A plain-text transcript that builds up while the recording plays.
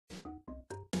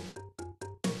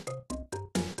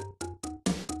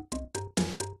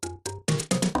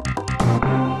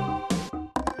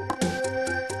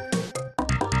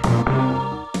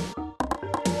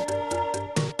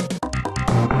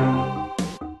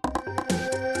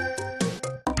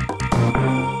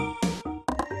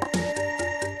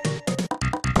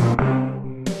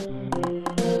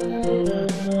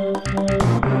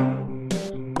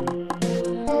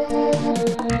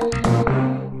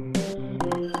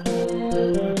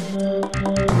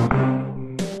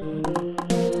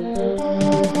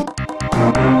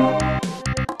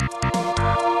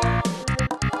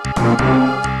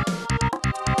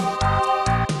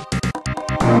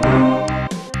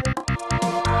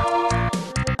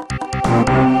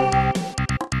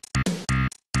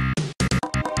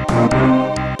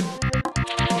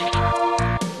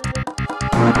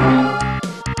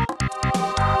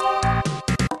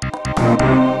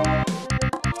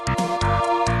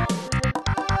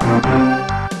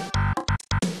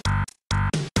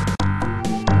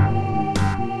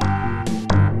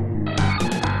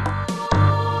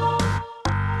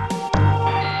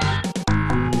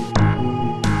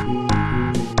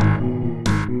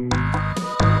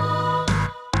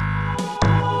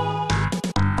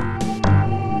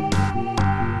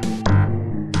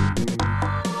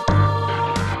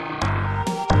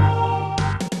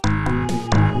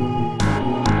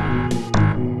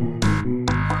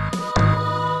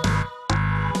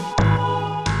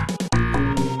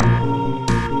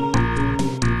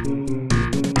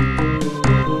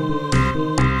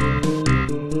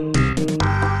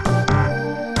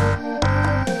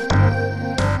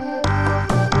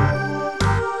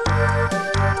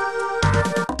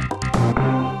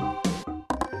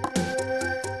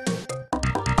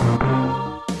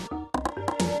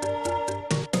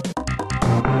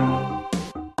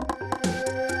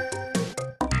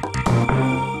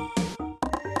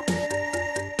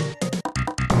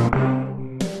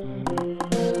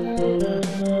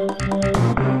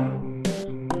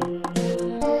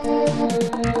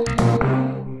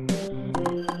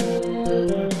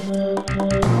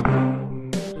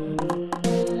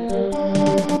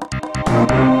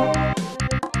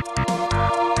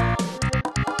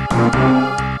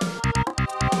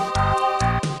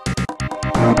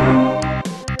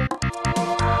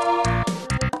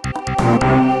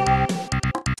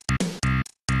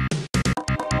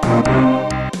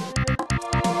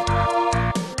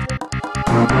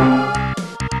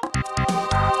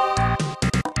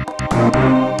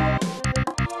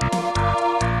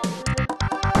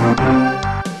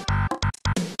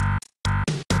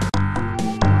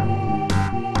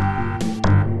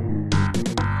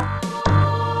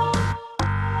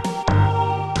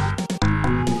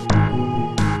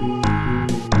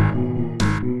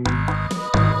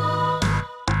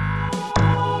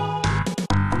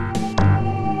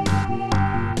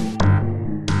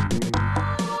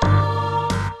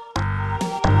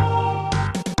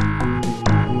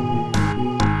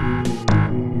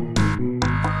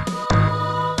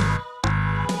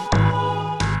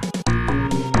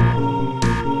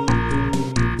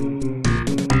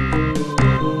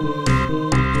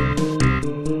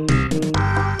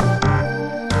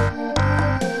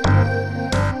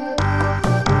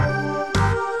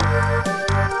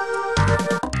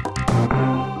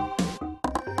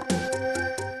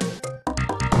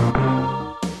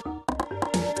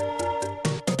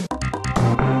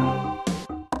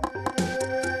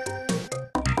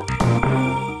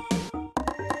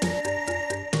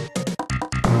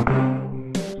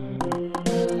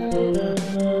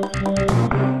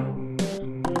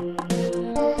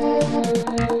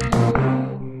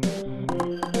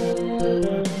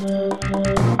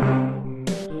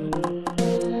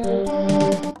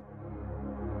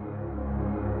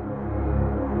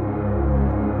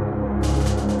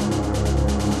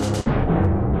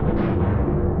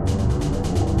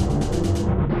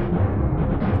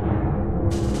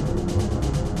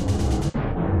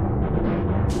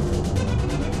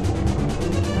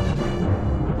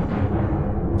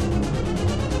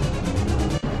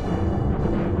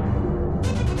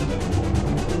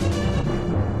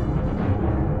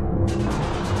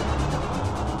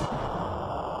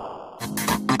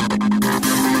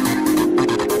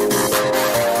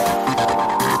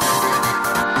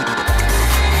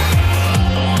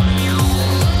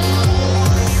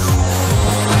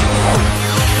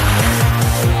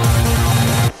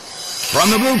From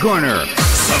the blue corner,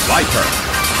 Seviper.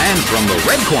 And from the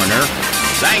red corner,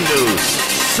 Zangoose.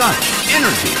 Such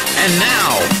energy. And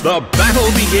now, the battle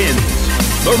begins.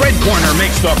 The red corner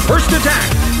makes the first attack.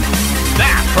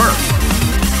 That hurt.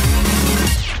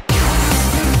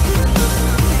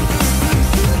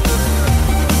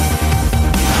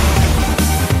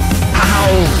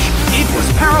 Ouch! It was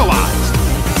paralyzed.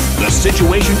 The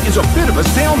situation is a bit of a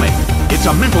stalemate. It's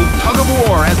a mental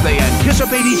tug-of-war as they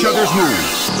anticipate each other's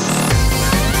moves.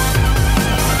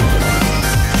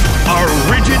 A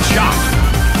rigid shot.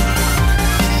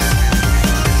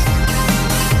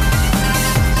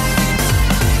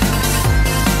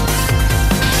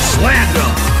 Slammed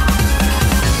him.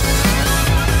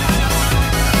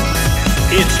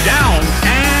 It's down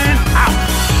and out.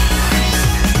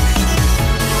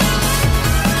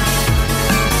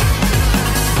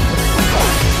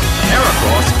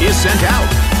 Heracross is sent out.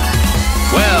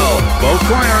 Well, both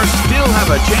corners still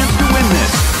have a chance to win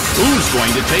this. Who's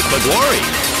going to take the glory?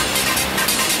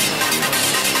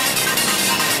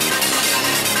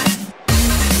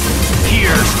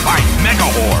 Pierced by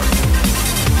Megahorn.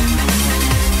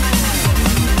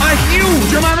 A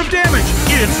huge amount of damage.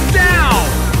 It's down.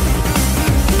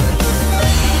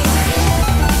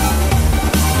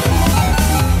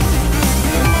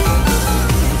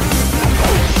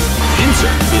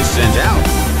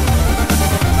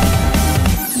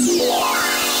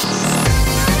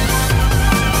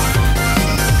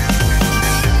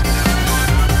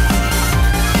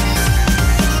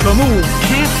 The move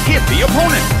can't hit the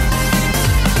opponent.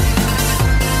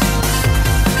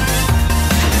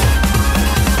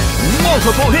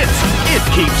 Multiple hits. It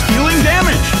keeps dealing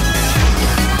damage.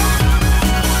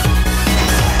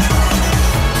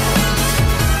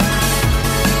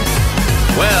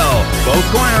 Well, both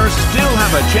corners still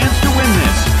have a chance to win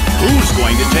this. Who's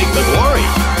going to take the glory?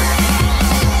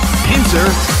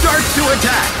 Pinsir starts to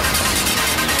attack.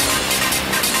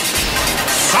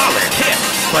 Solid hit,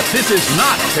 but this is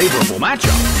not a favorable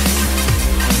matchup.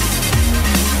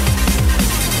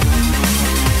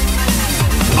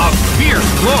 A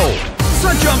fierce blow.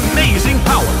 Such amazing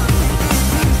power.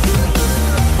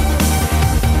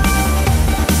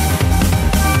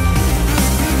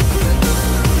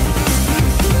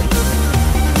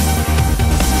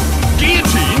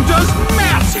 Guillotine does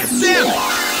massive damage.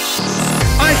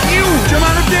 A huge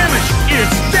amount of damage.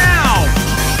 It's down.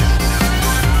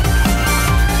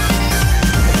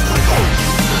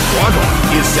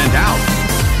 Crawdaunt is sent out.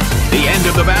 The end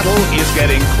of the battle is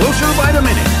getting closer by the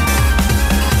minute.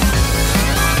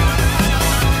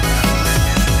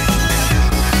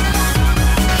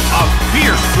 A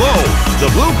fierce blow. The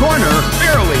blue corner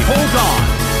barely holds on.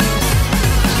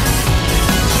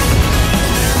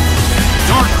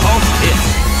 Dark Pulse hits.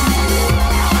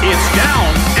 It's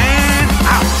down and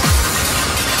out.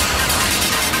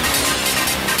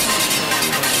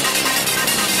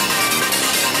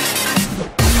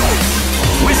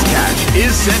 Whiscash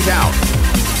is sent out.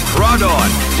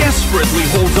 Crawdaunt desperately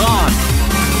holds on.